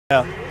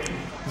Yeah,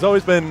 he's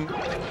always been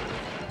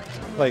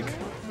like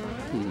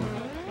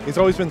he's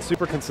always been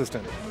super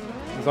consistent.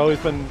 He's always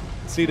been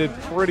seated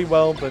pretty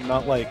well, but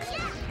not like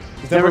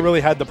he's never really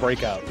had the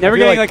breakout. Never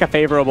getting like a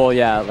favorable,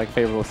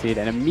 favorable seed,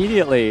 and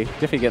immediately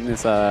Jiffy getting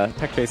this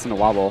tech chase into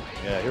wobble.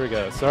 Yeah, here we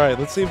go. So all right,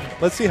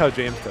 let's see how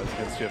James does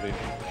against Jiffy.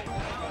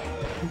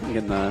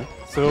 Getting the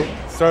so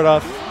start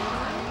off.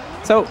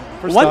 So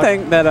one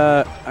thing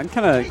that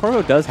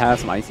Corvo does have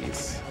some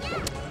ices.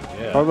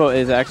 Yeah. Corvo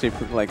is actually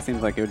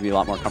seems like it would be a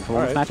lot more comfortable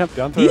in this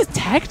matchup. These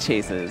tech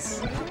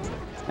chases.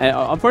 And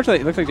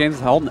unfortunately, it looks like James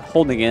is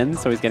holding in,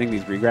 so he's getting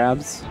these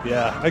regrabs.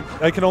 Yeah,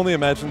 I can only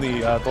imagine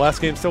the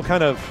last game still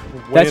kind of.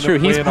 That's true.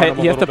 He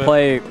has to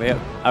play.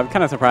 I'm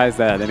kind of surprised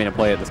that they made him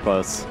play it this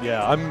close.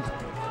 Yeah,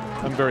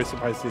 I'm very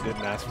surprised he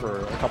didn't ask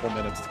for a couple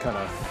minutes to kind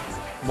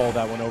of mull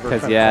that one over.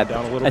 Because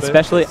down a little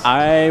especially bit.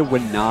 I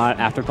would not,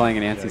 after playing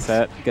an Nancy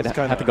set,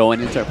 have to go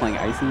in and start playing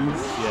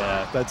ices.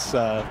 Yeah, that's.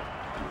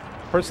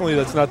 Personally,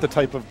 that's not the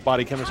type of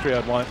body chemistry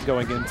I'd want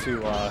going into.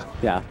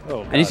 Yeah.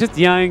 Oh, and he's just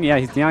DIing. Yeah,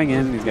 he's DIing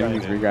in. He's getting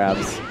these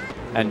regrabs.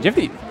 And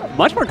Jiffy,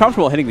 much more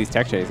comfortable hitting these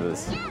tech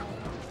chases.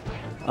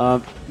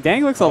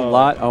 Dang looks a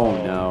lot. Oh,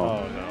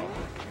 no.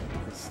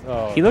 Oh,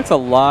 no. He looks a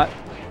lot.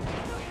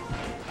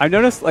 I've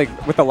noticed, like,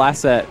 with the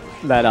last set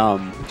that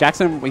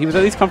Jackson, when he was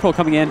at least comfortable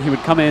coming in, he would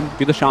come in,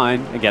 do the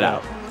shine, and get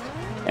out.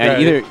 And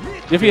either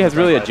Jiffy has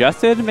really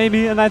adjusted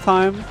maybe in that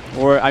time,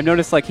 or I've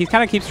noticed like he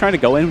kind of keeps trying to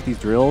go in with these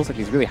drills, like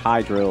these really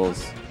high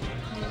drills,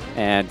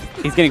 and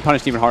he's getting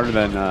punished even harder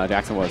than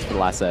Jackson was for the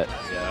last set.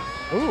 Yeah.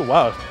 Oh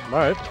wow! All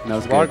right. That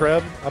was good.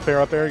 Grab, up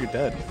air, you're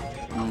dead.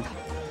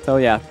 So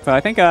yeah, so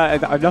I think I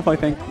definitely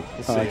think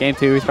game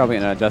 2 he's probably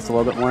gonna adjust a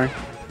little bit more.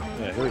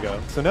 Yeah, here we go.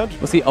 So now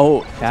we'll see.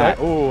 Oh,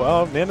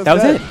 Nana's that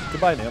was dead. it.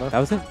 Goodbye, Nana. That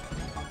was it.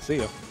 See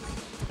you.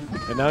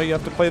 And now you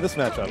have to play this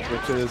matchup,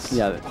 which is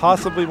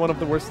possibly one of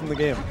the worst in the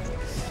game.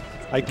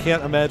 I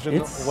can't imagine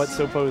what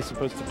Sopo is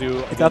supposed to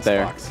do against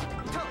Fox.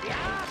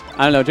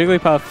 I don't know.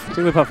 Jigglypuff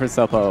for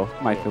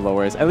Sopo might be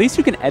lowers. At least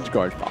you can edge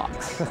guard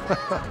Fox.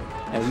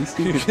 At least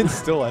you can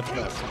still edge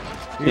guard.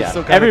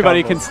 Yeah,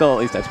 everybody can still at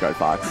least edge guard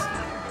Fox.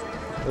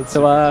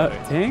 So,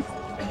 Tank,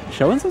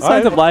 showing some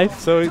signs of life.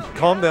 So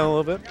calm down a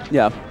little bit.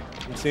 Yeah.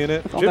 I'm seeing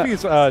it.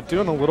 Jiffy's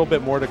doing a little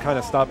bit more to kind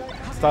of stop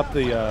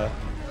the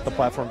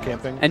platform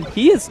camping. And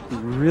he is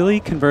really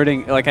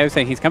converting. Like I was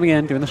saying, he's coming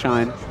in, doing the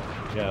shine.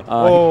 Yeah.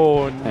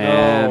 Oh,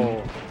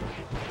 no.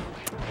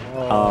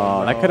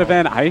 And that could have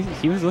been.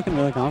 He was looking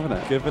really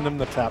confident. Giving him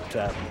the tap.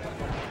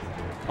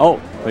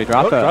 Oh, but he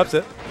dropped it. Drops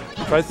it.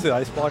 Tries the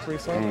ice block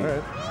reset. All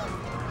right.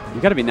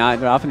 You got to be not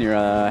dropping your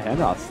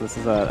handoffs. That's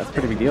a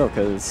pretty big deal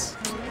because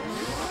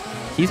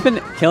he's been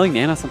killing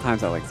Nana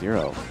sometimes at like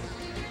 0.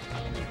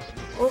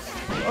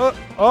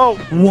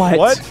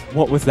 What?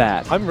 What was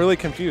that? I'm really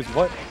confused.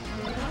 What?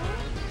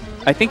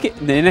 I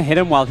think Nana hit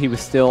him while he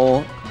was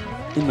still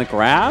in the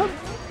grab.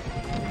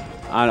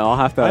 I don't know. I'll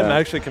have to. I'm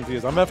actually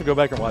confused. I'm gonna have to go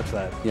back and watch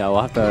that. Yeah,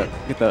 we'll have to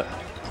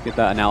get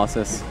the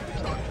analysis.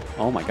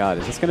 Oh my God,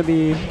 is this gonna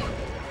be?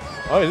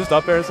 Oh, he just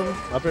up airs him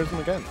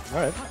again. All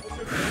right.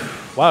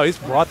 Wow, he's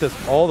brought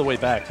this all the way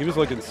back. He was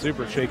looking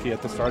super shaky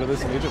at the start of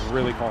this, and he just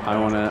really calmed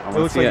down. I want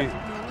to see it.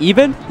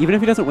 Even if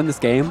he doesn't win this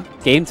game,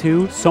 game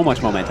 2, so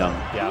much momentum.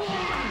 Yeah.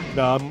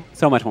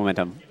 So much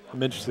momentum.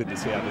 I'm interested to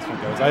see how this one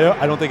goes.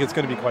 I don't think it's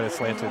going to be quite as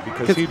slanted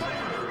because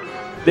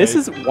this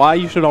is why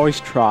you should always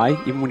try,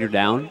 even when you're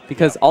down,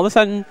 because all of a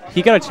sudden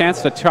he got a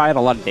chance to try out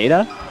a lot of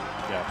data.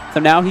 Yeah. So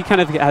now he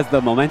kind of has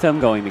the momentum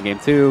going to game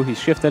 2. He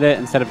shifted it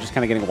instead of just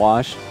kind of getting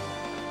washed.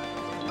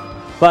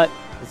 But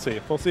let's see.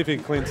 We'll see if he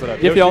cleans it up.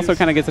 Jiffy also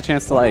kind of gets a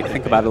chance to like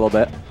think about it a little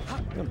bit.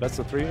 Yeah, best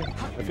of 3.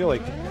 I feel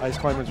like Ice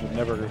Climbers would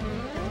never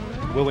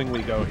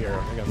willingly go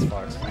here against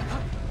Fox.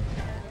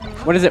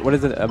 What is it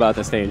about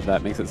the stage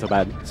that makes it so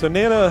bad? So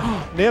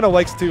Nana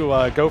likes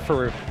to go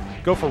for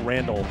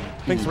Randall.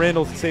 Thinks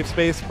Randall's a safe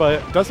space,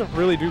 but doesn't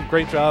really do a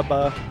great job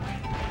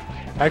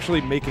actually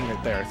making it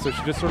there. So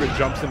she just sort of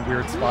jumps in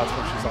weird spots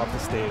when she's off the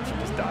stage and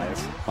just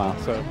dies. Wow.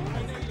 So.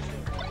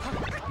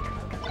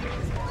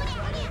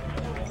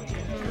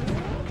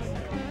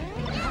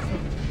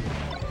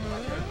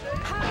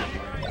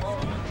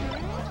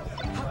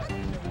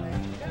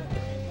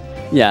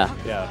 Yeah.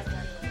 Yeah.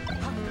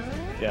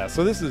 Yeah,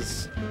 so this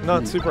is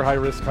not super high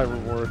risk, high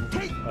reward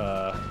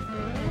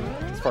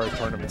as far as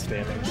tournament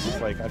standings.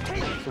 Like,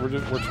 so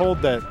we're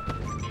told that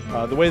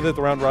the way that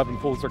the round robin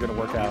pools are going to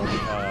work out,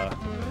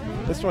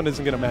 this one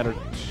isn't going to matter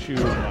too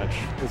much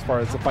as far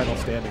as the final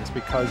standings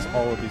because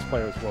all of these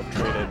players will have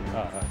traded.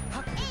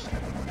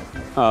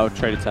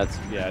 Traded sets.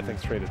 Yeah, I think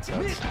it's traded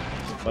sets.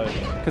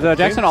 Because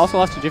Jackson also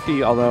lost to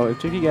Jiffy, although if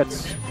Jiffy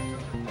gets.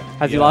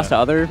 Has he lost to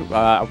other?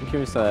 I'm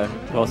curious who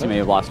else he may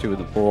have lost to with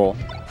the pool.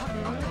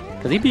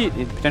 Because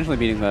he's potentially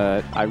beating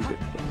the. I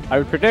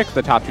would predict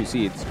the top 2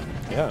 seeds.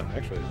 Yeah,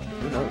 actually.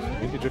 Who knows?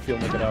 Maybe Jiffy will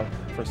make it out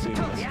first seed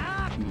in this.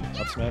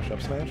 Up smash.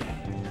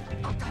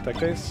 Tech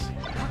chase?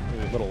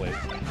 Maybe a little late.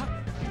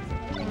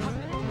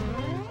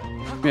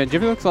 Yeah,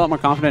 Jiffy looks a lot more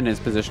confident in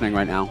his positioning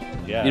right now.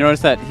 Yeah. You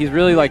notice that he's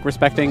really like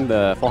respecting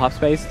the full hop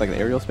space, like the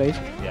aerial space.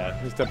 Yeah.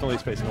 He's definitely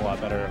spacing a lot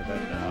better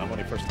than when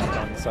he first hopped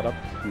on the setup.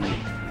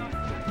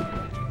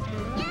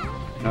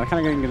 No, kind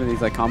of getting into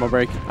these like combo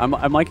break. I'm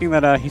liking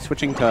that he's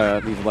switching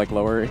to these like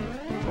lower.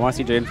 I want to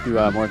see James do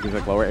more of these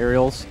like lower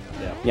aerials.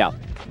 Yeah.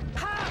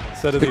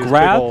 Instead of these big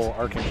ol'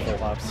 arcing full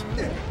hops.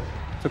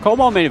 So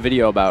Cobalt made a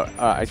video about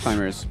ice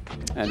climbers,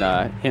 and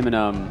him and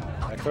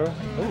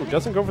Oh,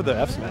 doesn't go for the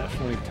F smash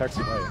when he attacks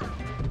you right.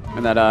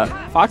 And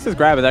that Fox's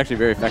grab is actually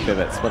very effective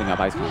at splitting up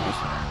ice climbers.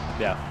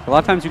 Yeah. A lot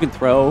of times you can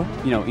throw,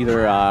 you know,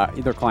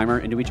 either climber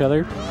into each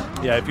other.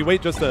 Yeah, if you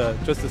wait just a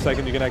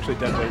second, you can actually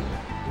dead weight.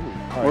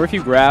 Or if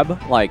you grab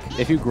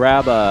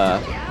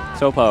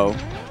Sopo.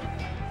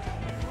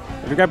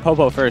 If you grab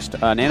Popo first,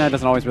 Nana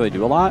doesn't always really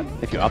do a lot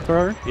if you up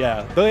throw her.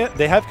 Yeah,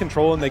 they have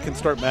control and they can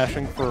start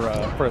mashing for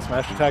a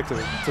smash attack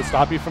to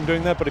stop you from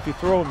doing that. But if you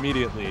throw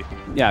immediately,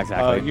 yeah,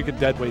 exactly, you can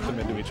dead weight them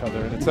into each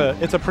other, and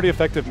it's a pretty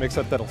effective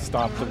mix-up that'll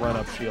stop the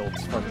run-up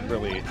shields from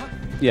really,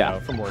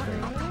 from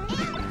working.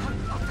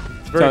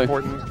 It's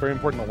very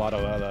important. A lot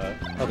of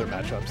other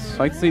matchups. So I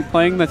like to see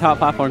playing the top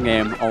platform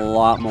game a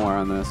lot more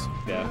on this.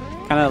 Yeah.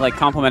 Kind of like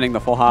complementing the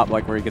full hop,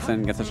 like where he gets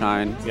in, gets a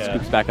shine,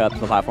 scoops back up to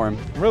the platform.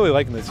 I'm really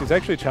liking this. He's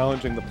actually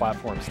challenging the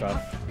platform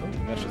stuff. Oh, he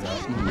meshes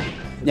out.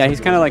 Yeah, he's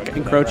kind of like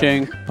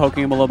encroaching,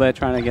 poking him a little bit,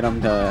 trying to get him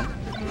to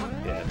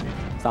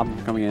stop him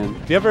from coming in.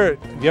 Do you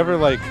ever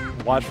like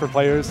watch for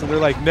players and they're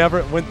like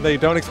when they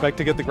don't expect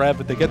to get the grab,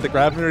 but they get the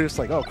grab and they're just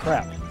like, oh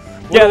crap.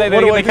 They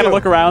kind of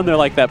look around. They're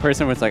like that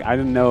person where it's like, I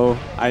didn't know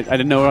what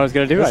I was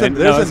gonna do. I didn't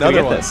know I was gonna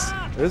get this.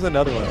 There's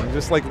another one. He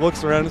just like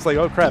looks around. It's like,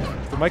 oh crap!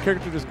 Did my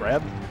character just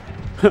grab?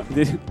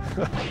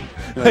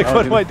 Like,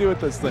 what do I do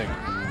with this thing?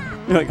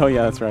 You're like, oh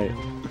yeah, that's right.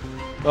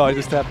 Oh, I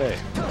just tap A.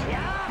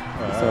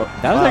 So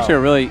that was actually a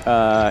really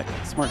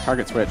smart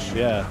target switch.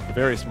 Yeah,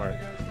 very smart.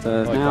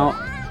 So now,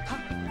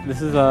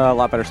 this is a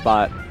lot better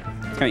spot.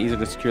 It's kind of easier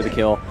to secure the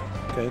kill.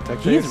 Okay,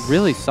 tech chase. He's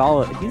really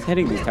solid. He's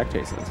hitting these tech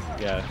chases.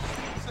 Yeah.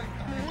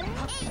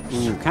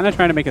 Kind of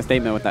trying to make a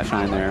statement with that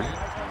shine there.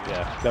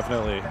 Yeah,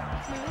 definitely.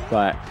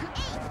 But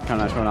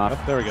kind of not showing off.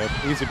 Oh, there we go.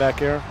 Easy back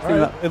air. All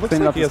right. It looks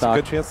like he has a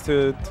good chance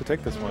to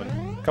take this one.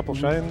 A couple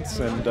shines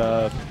and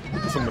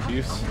some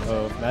abuse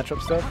of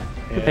matchup stuff.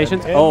 Good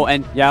patience.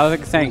 And yeah, I was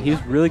like saying,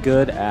 he's really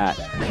good at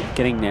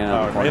getting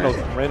Nana.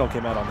 Randall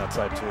came out on that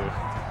side too.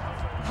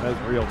 That was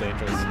real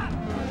dangerous.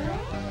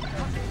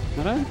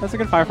 That's a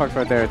good Firefox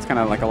right there. It's kind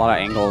of like a lot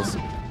of angles.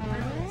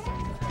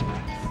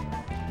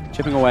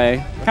 Chipping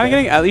away. Kind of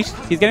getting, at least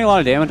he's getting a lot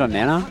of damage on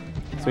Nana.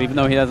 So even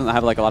though he doesn't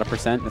have like a lot of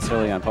percent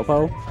necessarily on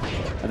Popo,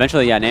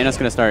 eventually, Nana's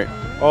going to start.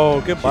 Oh,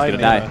 goodbye,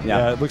 Nana. Die.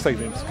 Yeah, it looks like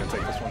James is going to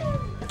take this one.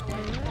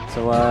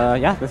 So,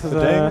 this is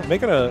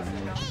making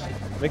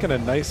a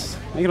nice.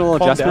 Making a little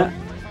adjustment.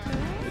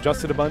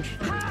 Adjusted a bunch.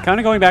 Kind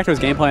of going back to his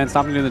game plan,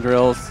 stopping doing the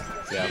drills.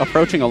 Yeah.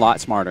 Approaching a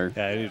lot smarter.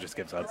 Yeah, he just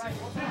gives up.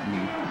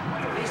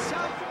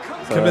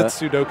 Commits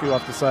Sudoku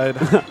off the side.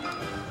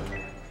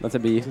 That's a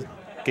B.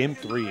 Game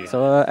 3.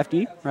 So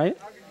FD, right?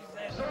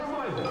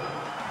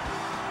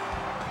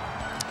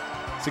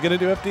 Is he going to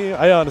do FD?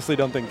 I honestly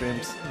don't think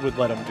James would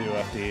let him do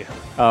FD.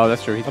 Oh,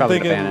 that's true. He's probably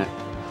going to ban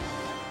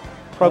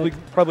it.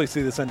 Probably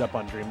see this end up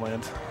on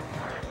Dreamland.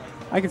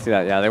 I can see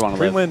that. Yeah, they want to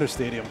Dreamland or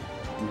Stadium.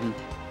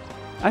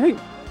 I think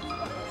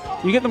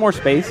you get the more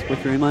space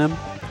with Dreamland,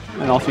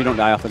 and also you don't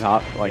die off the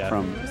top, like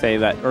from, say,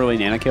 that early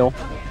Nana kill.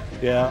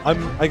 Yeah,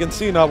 I can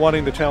see not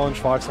wanting to challenge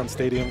Fox on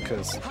Stadium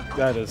because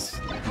that is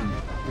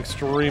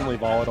extremely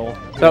volatile.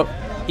 So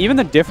even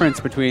the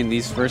difference between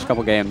these first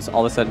couple games,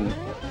 all of a sudden,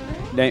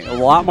 they're a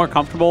lot more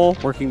comfortable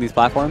working these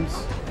platforms.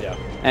 Yeah.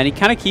 And he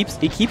kind of keeps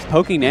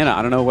poking Nana.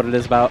 I don't know what it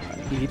is about.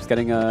 He keeps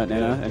getting Nana.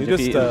 Yeah. And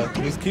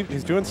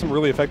he's doing some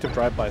really effective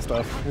drive-by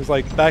stuff. He's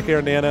like back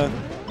air Nana,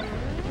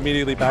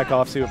 immediately back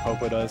off, see what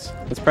Popo does.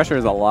 His pressure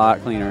is a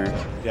lot cleaner.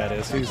 Yeah, it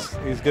is.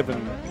 He's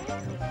given.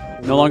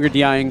 No longer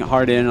DIing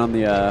hard in on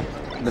the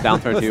down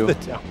throw too.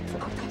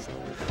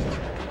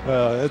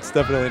 It's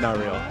definitely not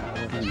real.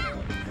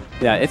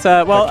 Yeah, it's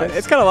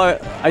it's got a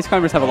lot of, ice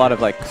climbers have a lot of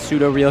like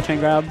pseudo real chain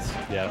grabs.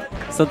 Yeah.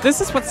 So this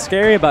is what's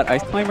scary about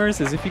ice climbers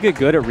is if you get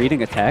good at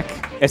reading a tech,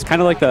 it's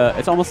kind of like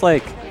it's almost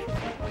like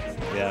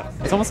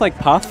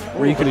Puff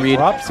where you can read.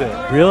 Drops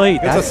it. Really?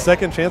 It's a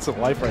second chance of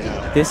life right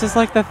now. This is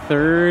like the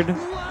third.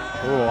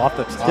 Oh, off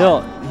the top.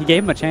 Still, he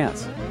gave him a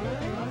chance.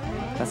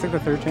 That's like the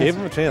third chance. Gave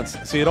him a chance.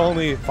 See, it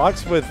only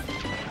Fox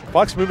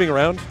moving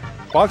around.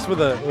 Fox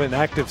with an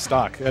active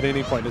stock at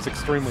any point is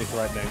extremely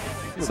threatening.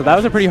 So that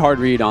was a pretty hard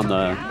read on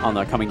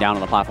the coming down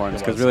on the platforms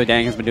because really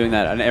Dang has been doing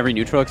that on every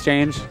neutral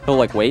exchange. He'll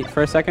like wait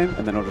for a second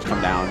and then he'll just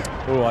come down.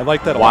 Oh, I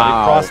like that a lot. He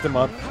crossed him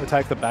up,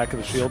 attacked the back of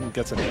the shield, and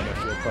gets an Nana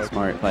shield poke.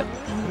 Smart, but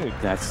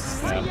that's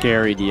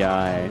scary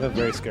DI. That's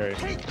very scary.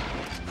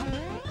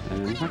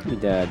 And he's not gonna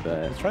be dead,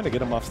 but he's trying to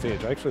get him off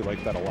stage. I actually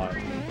like that a lot.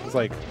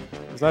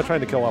 He's not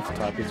trying to kill off the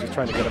top. He's just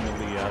trying to get him in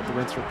the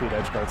rinse repeat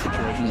edge guard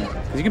situation.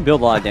 Because you can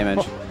build a lot of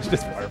damage. It's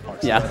just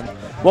Firefox. Yeah.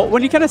 Well,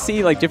 when you kind of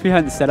see like Jiffy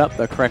hadn't set up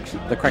the correct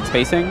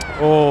spacing.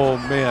 Oh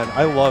man,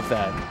 I love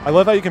that. I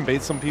love how you can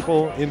bait some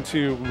people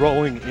into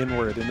rolling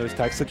inward in those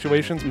tech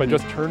situations by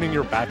just turning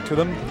your back to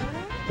them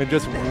and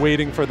just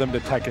waiting for them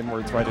to tech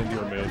inwards right into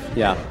your move.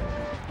 Yeah.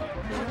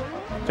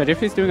 So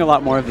Jiffy's doing a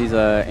lot more of these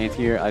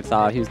anti-air. I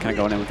saw he was kind of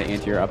going in with the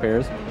anti-air up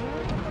airs.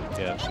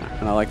 Yeah.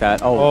 And I like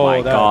that. Oh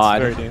my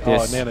god.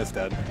 Oh, Nana's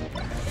dead.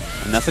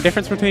 And that's the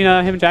difference between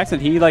him and Jackson.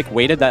 He like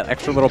waited that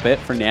extra little bit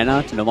for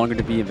Nana to no longer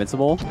to be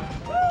invincible.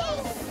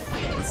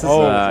 This is,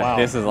 wow.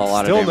 This is a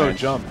lot Still of damage.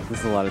 Still no jump. This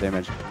is a lot of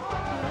damage.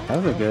 That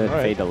was a good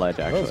fade to ledge,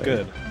 actually. That was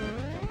good.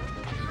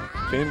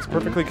 James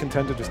perfectly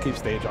content to just keep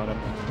stage on him.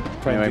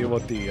 Try and deal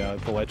with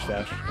the ledge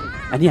dash.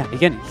 And yeah,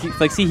 again,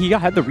 he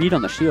had the read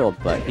on the shield,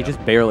 but he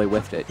just barely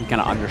whiffed it. He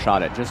kind of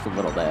undershot it just a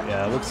little bit.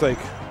 Yeah, it looks like,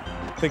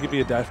 I think if he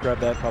had dash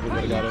grabbed that, probably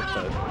would have got it,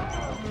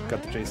 but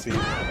got the JC.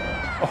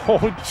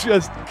 Oh,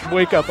 just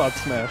wake up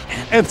smash.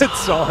 And it's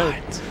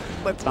signed.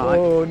 Let's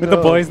on. With the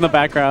boys in the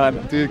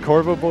background. Dude,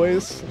 Corvo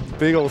boys,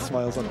 big old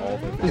smiles on all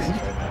their faces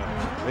right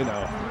now. They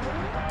know.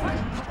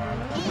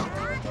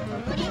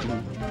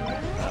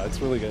 It's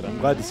really good. I'm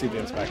glad to see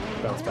James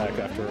bounce back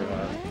after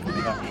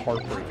that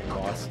heartbreaking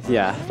loss.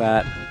 Yeah,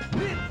 that.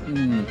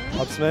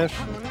 Up smash?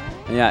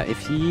 Yeah,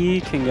 if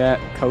he can get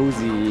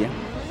cozy,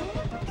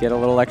 get a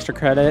little extra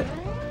credit.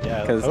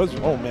 Yeah, that was,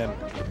 oh man.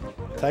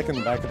 Attacking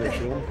the back of their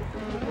shield.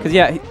 Because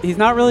yeah, he's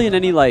not really in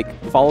any like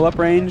follow-up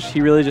range.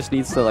 He really just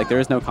needs to like, there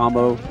is no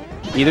combo.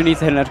 He either needs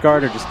to hit an edge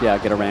guard or just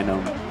get a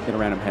random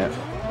hit.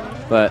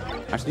 But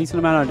that's a decent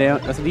amount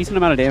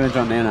of damage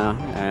on Nana,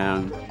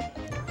 and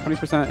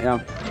 20%. Yeah,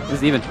 this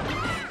is even.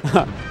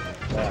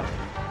 Yeah.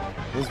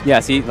 Yeah,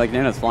 see, like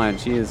Nana's flying.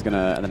 She is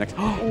gonna at the next.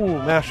 Ooh,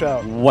 mash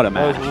out. What a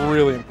mash! That was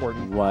really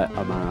important. What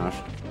a mash!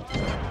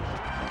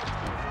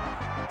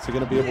 Is he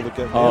gonna be able to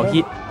get? Oh, Nana?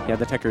 he had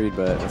the tech read,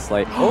 but it's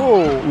like.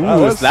 Oh,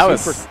 ooh, that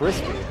was super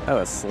crispy. That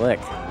was slick.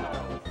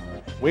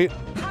 Wait.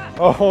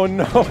 Oh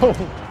no.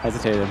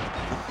 Hesitated.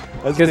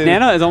 Because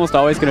Nana is almost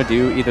always going to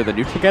do either the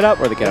neutral get up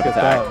or the get up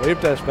attack.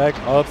 Wave dash back,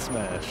 up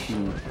smash.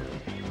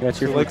 Yeah,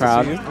 cheer for the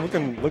crowd.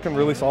 Looking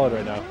really solid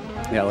right now.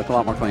 Yeah, look a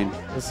lot more clean.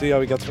 Let's see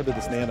how he gets rid of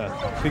this Nana.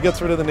 If he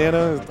gets rid of the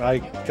Nana, I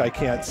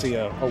can't see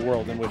a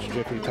world in which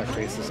Jiffy tech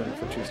chases him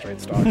for 2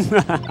 straight stocks.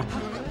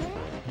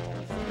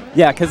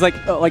 Yeah, because like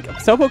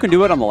Sopo can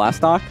do it on the last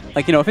stock.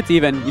 Like, you know, if it's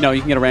even, you know,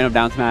 you can get a random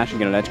down smash and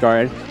get an edge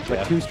guard.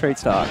 Like 2 straight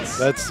stocks.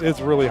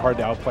 It's really hard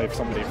to outplay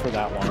somebody for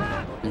that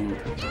long.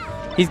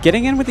 He's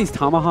getting in with these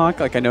tomahawk.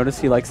 Like, I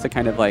noticed he likes to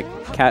kind of like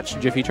catch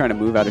Jiffy trying to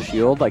move out of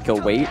shield. Like, he'll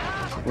wait,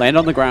 land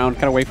on the ground,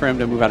 kind of wait for him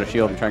to move out of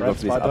shield and try and go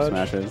for these up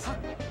smashes.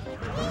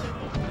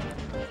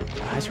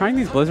 He's trying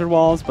these blizzard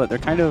walls, but they're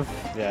kind of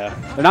they're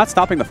not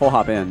stopping the full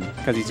hop in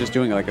because he's just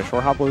doing like a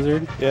short hop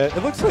blizzard. Yeah,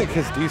 it looks like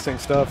his desync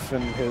stuff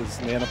and his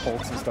nana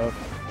pulse and stuff.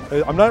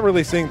 I'm not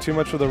really seeing too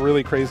much of the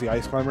really crazy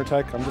ice climber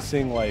tech. I'm just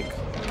seeing like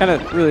kind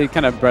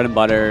of bread and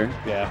butter.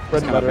 Yeah,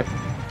 bread and butter.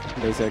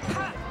 Basic.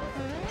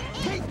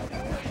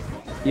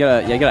 You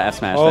gotta F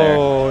smash there.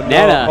 Oh no!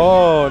 Nana.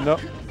 Oh no!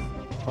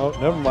 Oh,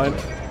 never mind.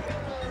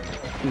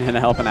 Nana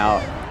helping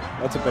out.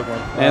 That's a big one.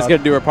 Nana's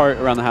gonna do her part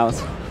around the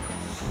house.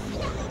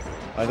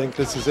 I think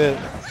this is it.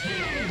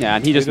 Yeah,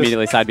 and he just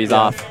immediately side B's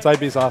off. Side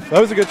B's off.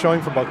 That was a good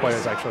showing from both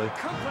players, actually.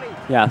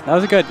 Yeah, that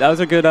was a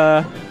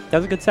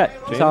good set.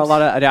 You saw a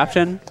lot of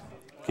adaptation.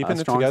 Keeping it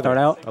strong together. Start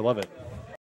out. I love it.